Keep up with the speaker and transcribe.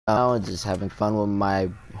just having fun with my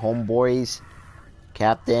homeboys,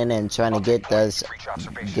 Captain, and trying to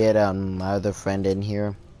get my other friend in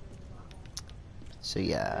here. So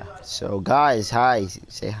yeah. So guys, hi.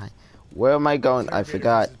 Say hi. Where am I going? I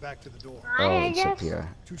forgot. Oh, it's up here.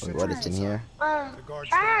 Wait, what? It's in here.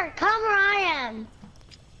 Sure, come where I am.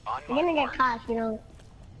 You're gonna get caught, you know.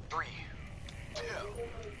 3, 2,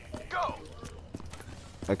 go.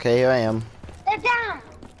 Okay, here I am. Sit down.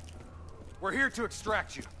 We're here to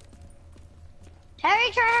extract you.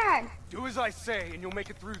 Terry turn. Do as I say, and you'll make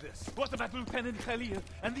it through this. What about Lieutenant Khalil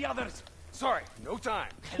and the others? Sorry, no time.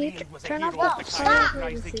 Khalil was a hero of the stop.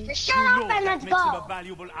 rising. Shut up and let's Makes him go. a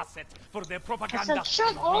valuable asset for their I propaganda. said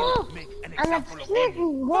shut up Make an and let's example of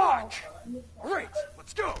him. go. Great,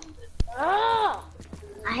 let's go. Oh,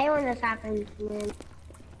 I hate when this happens, man.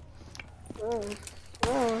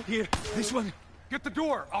 Here, this one. Get the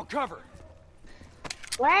door. I'll cover.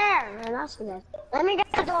 Where? Man, that's good. Let me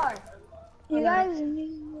get the door. You guys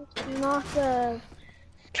need not to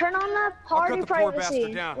turn on the party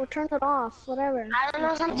privacy or turn it off, whatever. I don't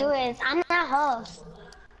know how to do it. I'm the host.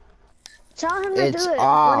 Tell him to It's do it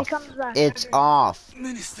off. when he comes back. It's off.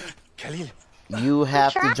 Minister Khalil. You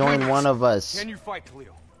have to join one of us. Can you fight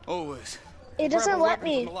Khalil? Always. It doesn't let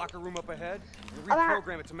me. From the locker room up ahead. And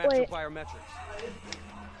reprogram it to match your biometrics.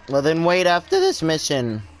 Well, then wait after this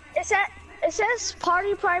mission. It says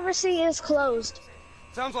party privacy is closed.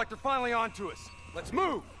 New like they're finally on to us. Let's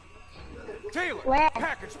move. Taylor,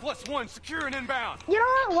 package +1, secure and inbound. You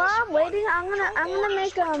know what? While I'm waiting, I'm gonna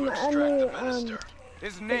make a new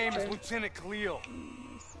His name is Lieutenant Khalil.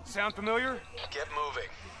 Sound familiar? Get moving.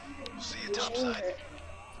 See you topside.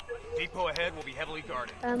 Depot ahead will be heavily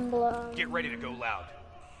guarded. emblem. Get ready to go loud.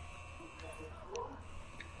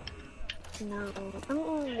 No.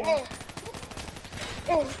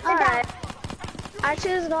 Alright. I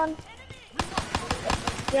choose one.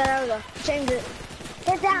 Yeah, there we go. Change it.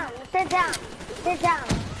 Sit down. Sit down. Sit down.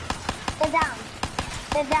 Sit down.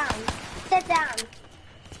 Sit down. Sit down.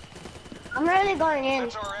 I'm really going in.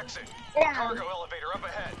 That's our exit. Sit down. Cargo elevator up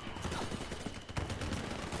ahead.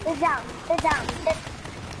 Sit down. Sit down. Sit.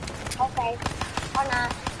 Okay. Or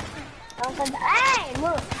not. Don't sit down. Hey,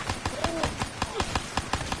 move.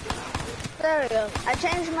 There we go. I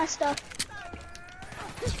changed my stuff.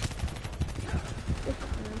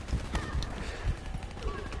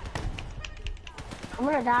 I'm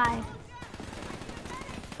gonna die.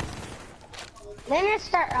 Then it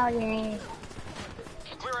start. Oh yeah.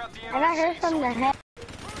 Clear out the I got hurt from the head.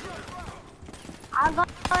 I'll go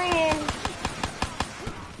in.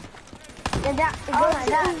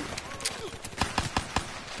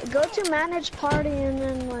 Go to manage party and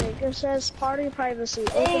then like it says party privacy.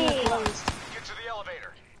 Open and closed. Get to the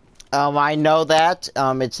elevator. I know that.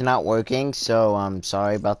 It's not working, so I'm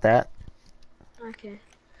sorry about that. Okay.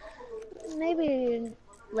 Maybe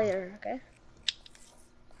later, okay?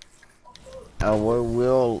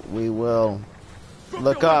 We will.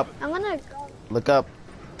 Look up. I'm gonna go. Look up.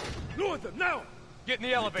 Northern, now! Get in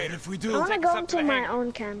the elevator. If we do, I'm gonna go into my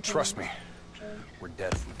own campaign. Trust me. We're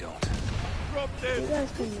dead if we don't. You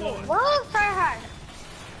guys can do it. Whoa, Farhad.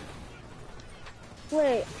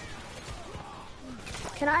 Wait.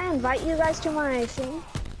 Can I invite you guys to my thing?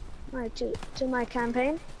 To my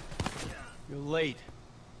campaign? You're late.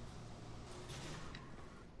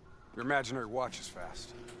 Your imaginary watch is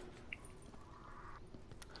fast.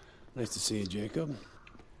 Nice to see you, Jacob.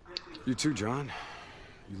 You too, John.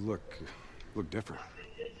 You look different.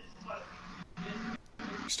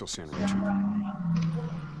 You still seeing Richard?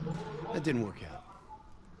 That didn't work out.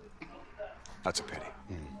 That's a pity.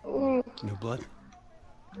 New blood?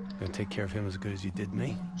 Gonna take care of him as good as you did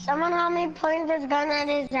me? Someone help me point this gun at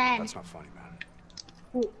his head. That's not funny, man.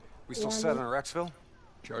 We still set on our exfil?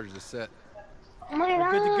 Charges are set. Oh my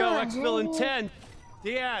God. Good to go, exfil in 10.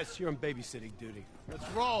 Diaz, you're on babysitting duty. Let's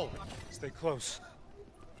roll. Stay close.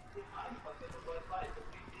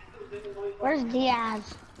 Where's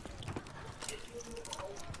Diaz?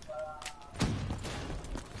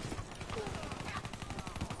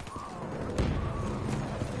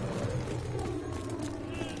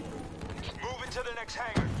 Move into the next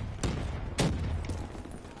hangar.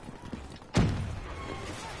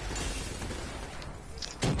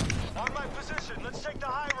 On my position, let's take the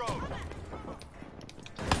high road.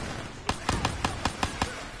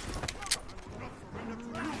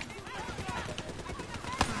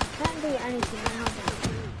 Can't do anything. I have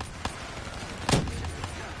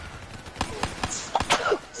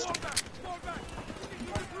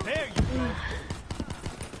There you go.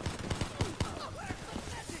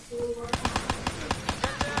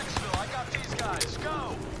 Get to Axville. I got these guys. Go.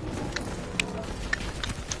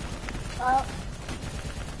 Oh.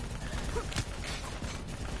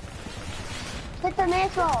 Hit the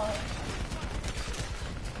missile.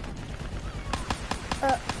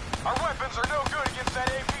 Our weapons are no good against that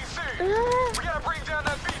APC. We gotta bring down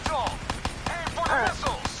that VTOL. Aim for the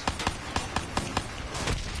missiles.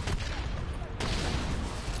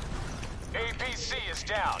 APC is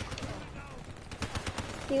down.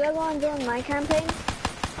 You guys want to join my campaign?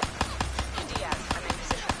 Diaz, I'm in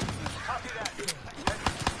position. Copy that.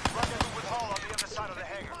 Rendezvous with Hall on the other side of the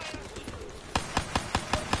hangar.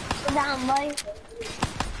 Sit down, buddy.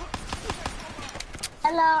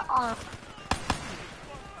 Hello.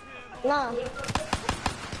 No.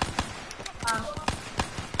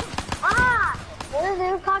 What is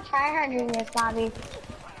it called tryhard in this lobby?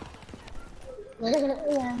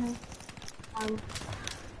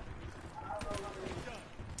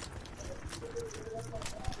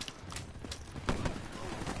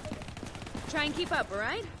 Try and keep up,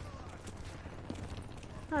 alright?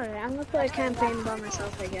 Alright, I'm gonna play a campaign by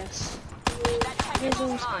myself, I guess.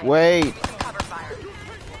 Wait. Cover fire.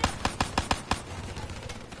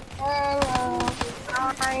 Hello.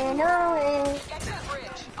 How are you doing? Get to the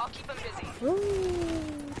bridge. I'll keep them busy.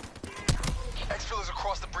 Exfil is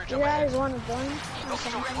across the bridge You up ahead. guys want to join? They'll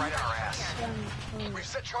still be right on our ass. We've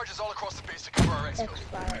set charges all across the base to cover our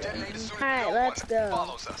exfil. We detonate as soon as Alright, no let's one go.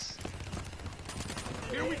 follows us.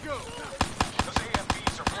 Here we go. Those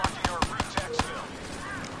AFBs are blocking our route to exfil.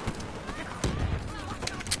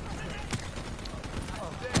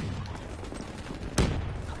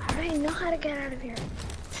 I already know how to get out of here.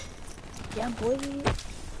 Yeah, boy.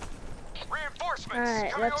 Reinforcements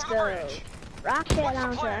Alright, coming let's over the go. bridge. Rocket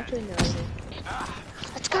launcher, actually no.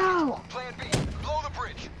 Let's go! Plan B, blow the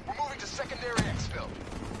bridge. We're moving to secondary exfil.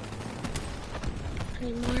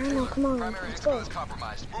 No, come on, Primary let's exfil go. is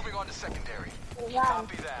compromised. Moving on to secondary. Yeah.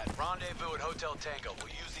 Copy that. Rendezvous at Hotel Tango. We'll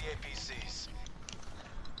use the APCs.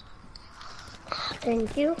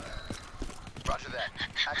 Thank you. Roger that.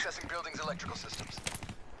 Accessing building's electrical systems.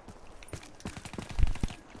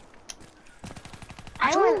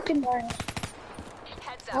 I went to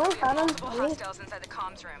Heads Oh, up. We have got 'em. multiple hostiles inside the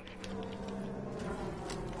comms room.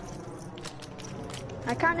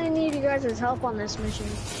 I kinda need you guys' help on this mission.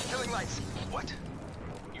 Killing lights. What?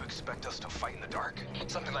 You expect us to fight in the dark?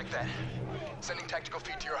 Something like that. Sending tactical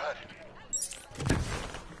feed to your HUD.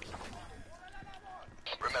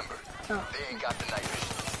 Remember, they ain't got the night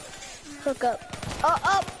vision. Hook up. Oh,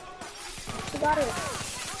 up! You got it.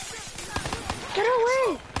 Get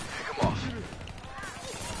away! Pick them off.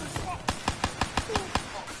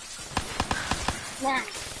 snack.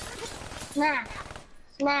 Snack.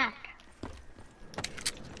 Snack.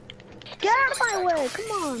 Get out of my way!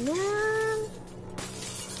 Come on, man!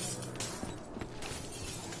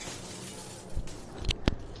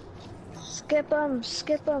 Skip them,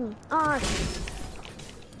 skip them. Ah,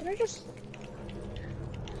 did I just?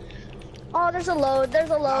 Oh, there's a load. There's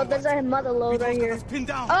a load. There's a mother load right here. Pinned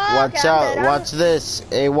down. Oh, Watch okay, I'm out, dead. watch this.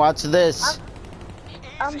 Hey, watch this.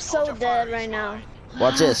 I'm so dead right now.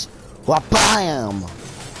 Watch this. Wha-bam!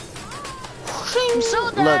 I'm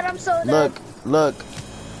so dead. Look, I'm so dead. look.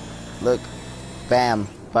 Bam.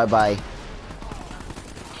 Bye-bye.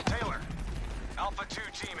 Taylor, Alpha 2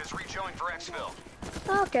 team is rejoined for exfil.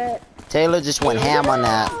 Okay. Taylor just went ham on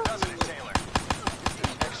that. Doesn't it, Taylor?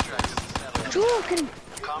 Extract is the satellite. Joking.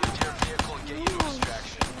 Commandeer vehicle and get you to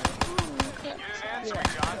extraction. You didn't answer me,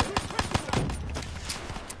 John.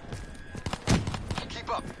 Keep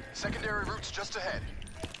up. Secondary routes just ahead.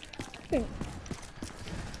 Get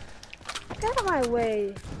out of my way.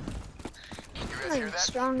 You guys You're hear not that? as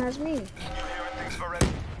strong as me. You hearing things already?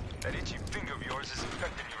 That itchy finger of yours is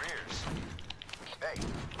infecting your ears. Hey.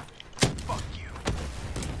 Fuck you.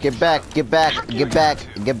 Get back, get back, get back,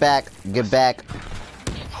 get back, get back.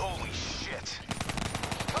 Holy shit.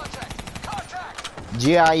 Contact!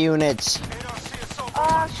 GI units. NRC assault.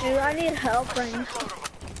 Oh shoot, I need help right now. Load 'em.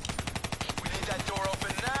 We need that door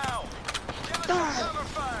open now. Give us some cover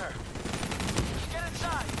fire. Get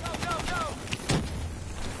inside. Go, go, go.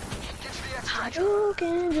 Get to the extract.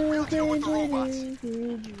 We'll deal with the robots.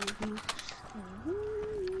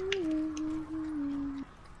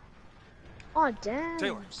 Oh damn,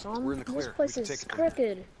 Taylor, son. we're in the This clear. place We can is take it from here.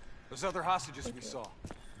 crooked. Those other hostages we saw.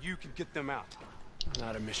 You can get them out.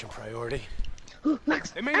 Not a mission priority.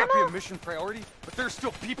 Max, It may not be a mission priority, but there's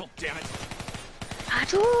still people, damn it.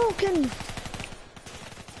 Hadouken!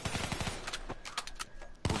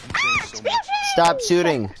 So much. Stop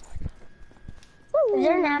shooting. Is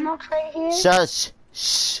there an ammo crate here? Shush.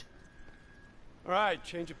 Shh. All right,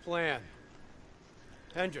 change of plan.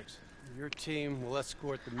 Hendricks, your team will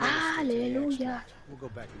escort the minister to the Hallelujah. extract. We'll go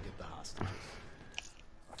back and get the hostages.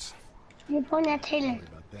 You point at Taylor. Worry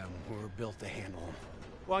about them. We're built to handle them.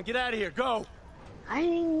 Go on, get out of here. Go. I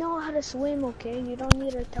know how to swim, okay? You don't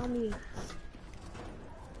need to tell me.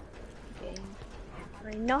 Okay.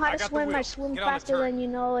 I know how to swim. I swim faster than you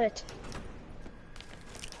know it.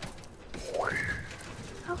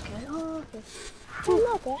 Okay, okay. Oh,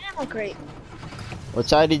 look, ammo crate. What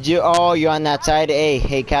side did you? Oh, you're on that side.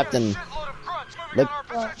 Hey, Captain. Look.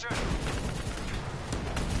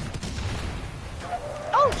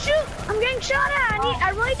 Oh shoot! I'm getting shot at.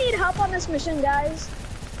 I really need help on this mission, guys.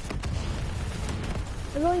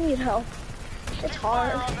 I really need help. It's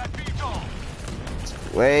hard.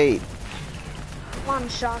 Wait. Come on,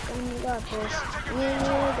 shotgun. You got this. You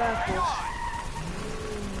got this.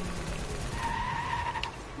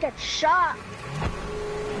 Get shot.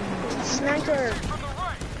 Sniper.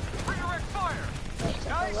 It's a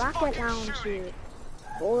rocket launcher.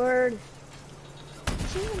 Board.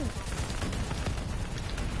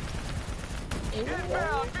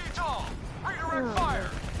 Inbound, VTOL! Redirect fire!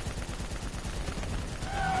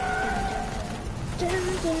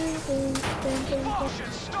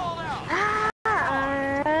 Caution, stalled out!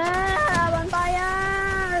 I'm on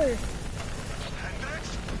fire!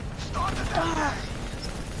 Hendricks, start the attack!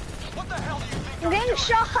 What the hell do you think I'm getting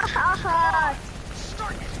shot!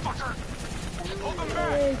 Start, you fucker! Hold them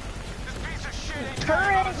back! This piece of shit ain't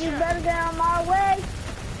Turret, you better get out of my way!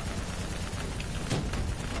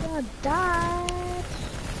 I'm gonna die!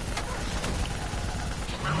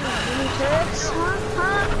 Any turrets?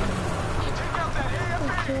 Huh? Take out that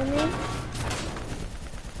Don't kill me.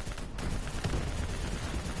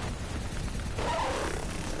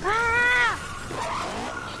 Ah!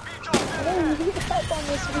 I don't need help on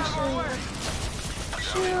this mission.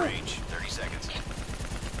 Shoot. Range, 30 seconds.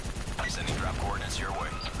 Sending drop coordinates your way.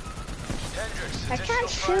 Hendricks, I can't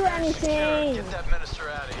shoot anything. Get that minister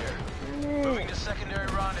out of here. Moving to secondary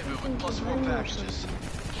rendezvous with +1 packages.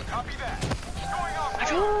 Copy that. Going off now.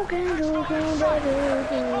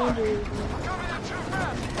 Coming in too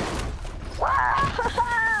fast.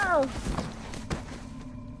 Wow!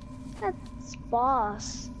 That's boss.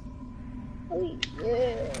 Oh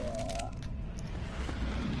yeah.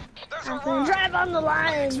 There's I a can drive on the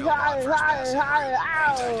line. Ow!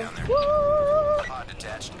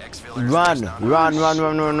 Run.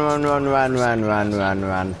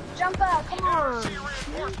 Jump out! Come on!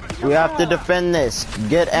 We have to defend this.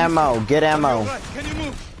 Get ammo. Can you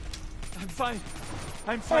move? I'm fine.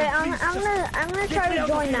 I'm Wait, fine. I'm gonna try to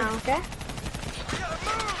join now, okay?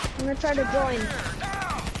 I'm gonna try to join.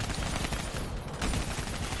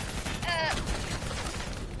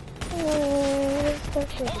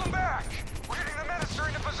 Hold them back. We're getting the minister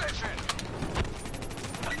into position.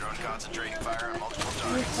 Drone concentrating fire on multiple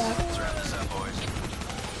targets. Let's wrap this up, boys.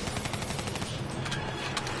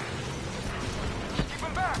 Keep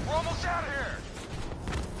them back. We're almost out of here.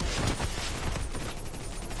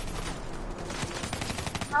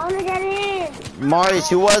 I wanna get in. Marius,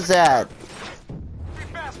 who was that? These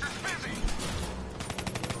bastards busy.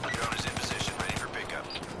 Drone is in position, ready for pickup.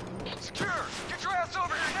 Secure. Get your ass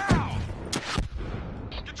over here now.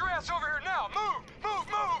 Get your ass over here now. Move.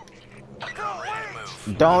 Drone ready to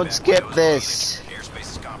move. Don't skip this.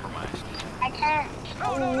 Airspace is compromised. I can't.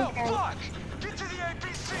 No, fuck! Get to the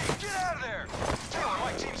APC! Get out of there! Taylor,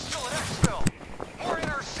 my team's still at Exfil. More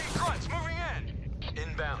NRC grunts moving in.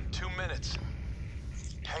 Inbound, 2 minutes.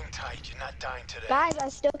 Hang tight, you're not dying today. Guys, I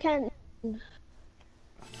still can't.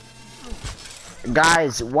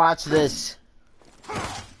 Guys, watch this.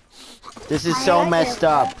 This is so messed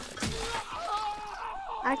up.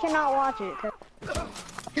 I cannot watch it.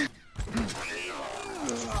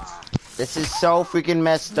 This is so freaking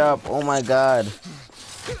messed up. Oh my god.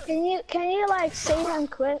 Can you like save and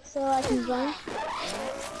quit so I can join?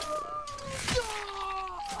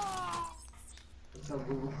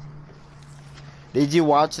 Did you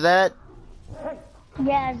watch that?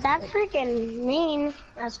 Yeah, that's freaking mean.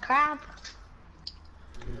 That's crap.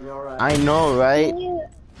 I know, right?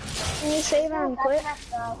 Can you save and quit?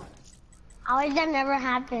 I wish that never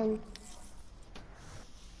happened.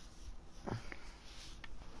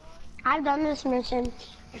 I've done this mission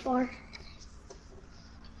before.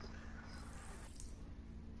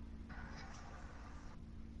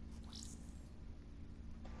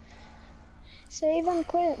 Save and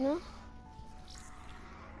quit, no?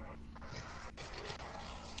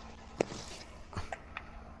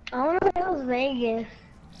 I wanna go to Vegas.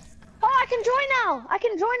 Oh, I can join now! I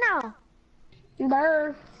can join now!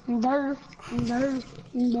 Brr, brr, brr,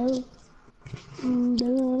 brr,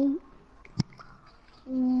 brr.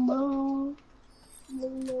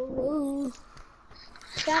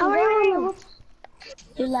 How are you?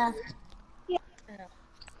 You left.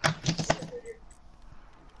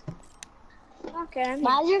 Fuck Okay.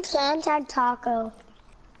 Why's your clan tag Taco?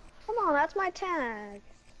 Come on, that's my tag.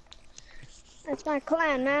 That's my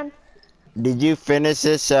clan, man. Did you finish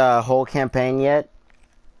this whole campaign yet?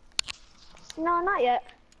 No, not yet.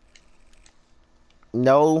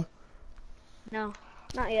 No? No,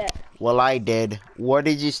 not yet. Well, I did. What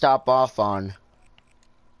did you stop off on?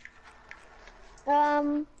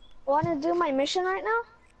 Want to do my mission right now?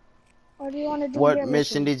 Or do you want to do What your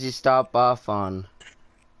mission did you stop off on?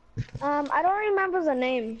 I don't remember the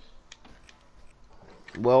name.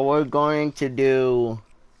 Well, we're going to do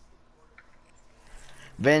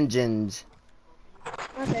Vengeance.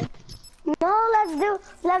 Okay. No, let's do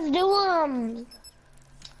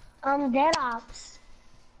Dead Ops.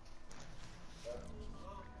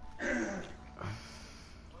 Can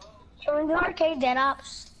we do arcade Dead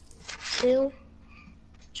Ops 2?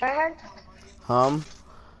 Try hard.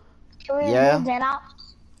 Can we Yeah. do Dead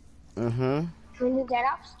Ops? Mm-hmm. Can we do Dead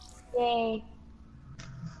Ops? Yay.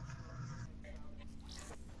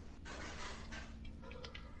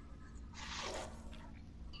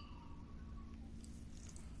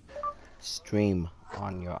 Stream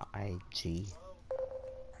on your IG.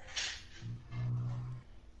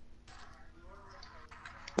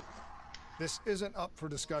 This isn't up for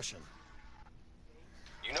discussion.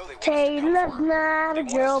 You know they Taylor's not a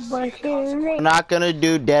girl, but she's We're not gonna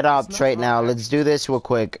do Dead Ops right now. Let's do this real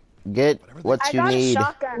quick. Get what you need.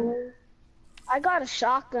 I got a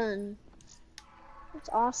shotgun. That's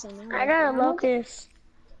awesome. Man. I got a locust.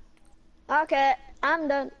 Okay, I'm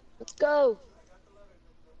done. Let's go.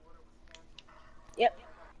 Yep.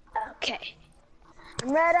 Okay.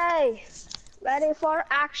 I'm ready. Ready for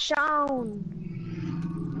action.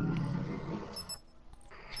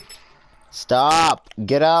 Stop.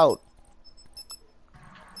 Get out.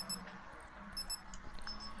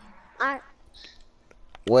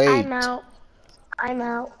 Wait. I'm out.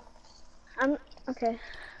 I'm okay.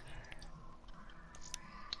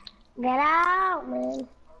 Get out, man.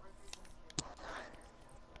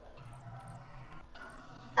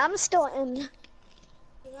 I'm still in.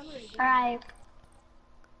 Alright.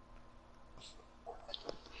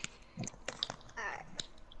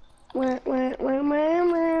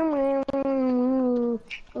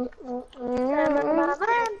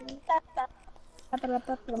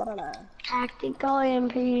 Tactical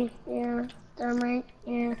MP, yeah. Thermite,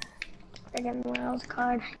 yeah. Second wild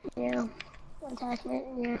card, yeah. Attachment,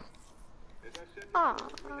 yeah. Aw.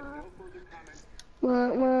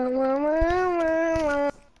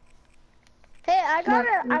 Hey, I got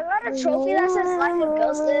a trophy that says like a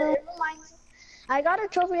ghost. I got a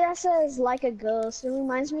trophy that says like a ghost. It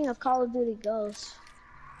reminds me of Call of Duty Ghosts.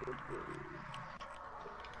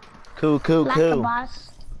 Cool. Like a boss.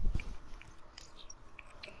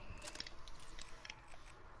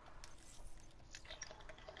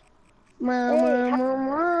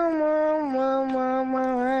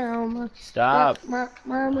 Stop.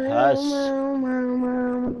 Hush.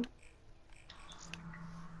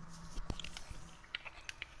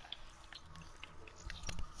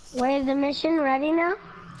 Where's the mission? Ready now?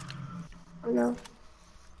 Or no?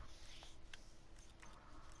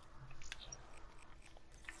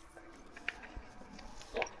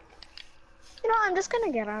 You know, I'm just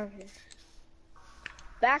gonna get out of here.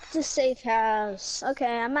 Back to safe house.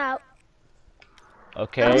 Okay, I'm out.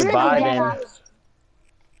 Okay, bye then.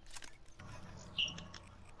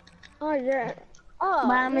 Oh, yeah. Oh,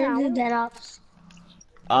 But I'm gonna do Dead Ops.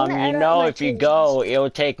 You know, if you go, it'll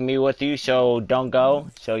take me with you, so don't go.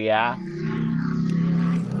 So yeah.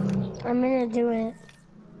 I'm gonna do it.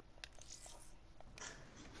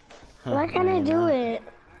 Why can't I do it?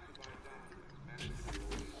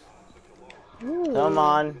 Come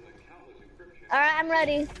on. Alright, I'm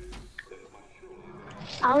ready.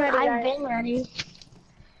 I've been ready.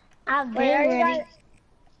 I've been ready.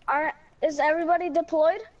 Alright, is everybody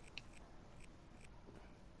deployed?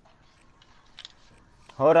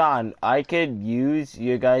 Hold on. I could use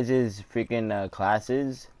your guys' freaking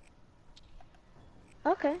classes.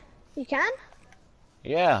 Okay. You can?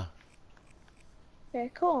 Yeah.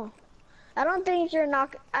 Okay, cool. I don't think you're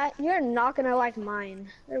not gonna like mine.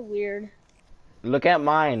 They're weird. Look at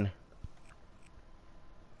mine.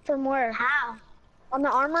 From where? How? On the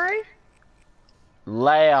armory?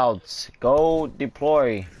 Layouts. Go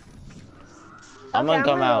deploy. I'm gonna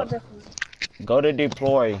come out. Go to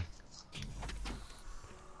deploy.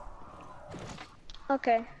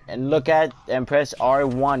 Okay. And look at and press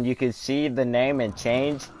R1. You can see the name and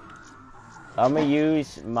change. I'm gonna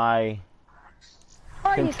use my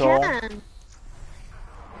control. You can.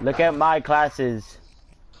 Look at my classes.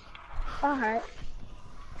 Alright.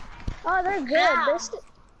 Oh, they're good.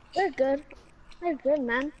 They're good. They're good,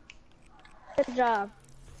 man. Good job.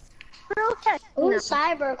 Okay. Who's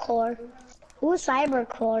Cybercore? Who's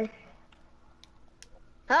Cybercore?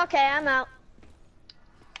 Okay, I'm out.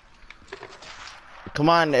 Come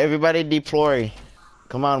on, everybody deploy.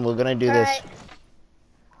 Come on, we're gonna do All this. right.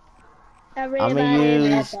 I'm Everybody.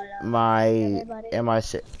 gonna use my Everybody.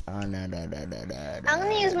 MI6. Oh, no. I'm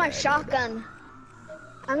gonna use my shotgun.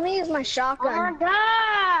 I'm gonna use my Oh my shotgun. god!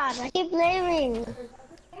 I keep leaving.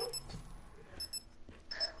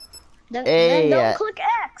 Then Hey, don't click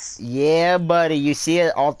X. yeah, buddy. You see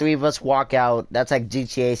it? All three of us walk out. That's like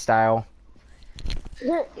GTA style.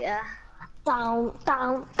 Yeah. Down,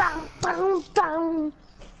 down, down, down, down.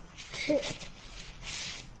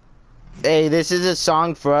 Hey, this is a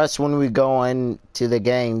song for us when we go into the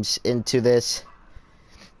games, into this.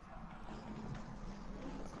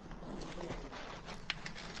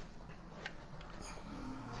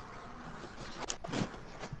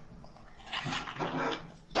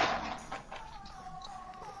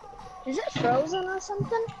 Is it frozen or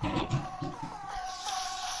something?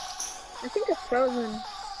 I think it's frozen.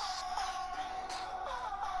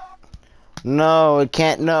 No, it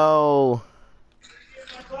can't. No.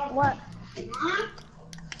 What?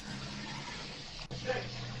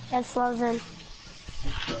 It's frozen.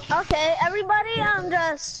 Okay, everybody,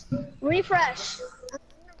 just refresh.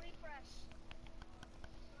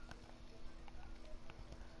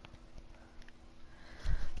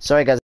 Sorry, guys.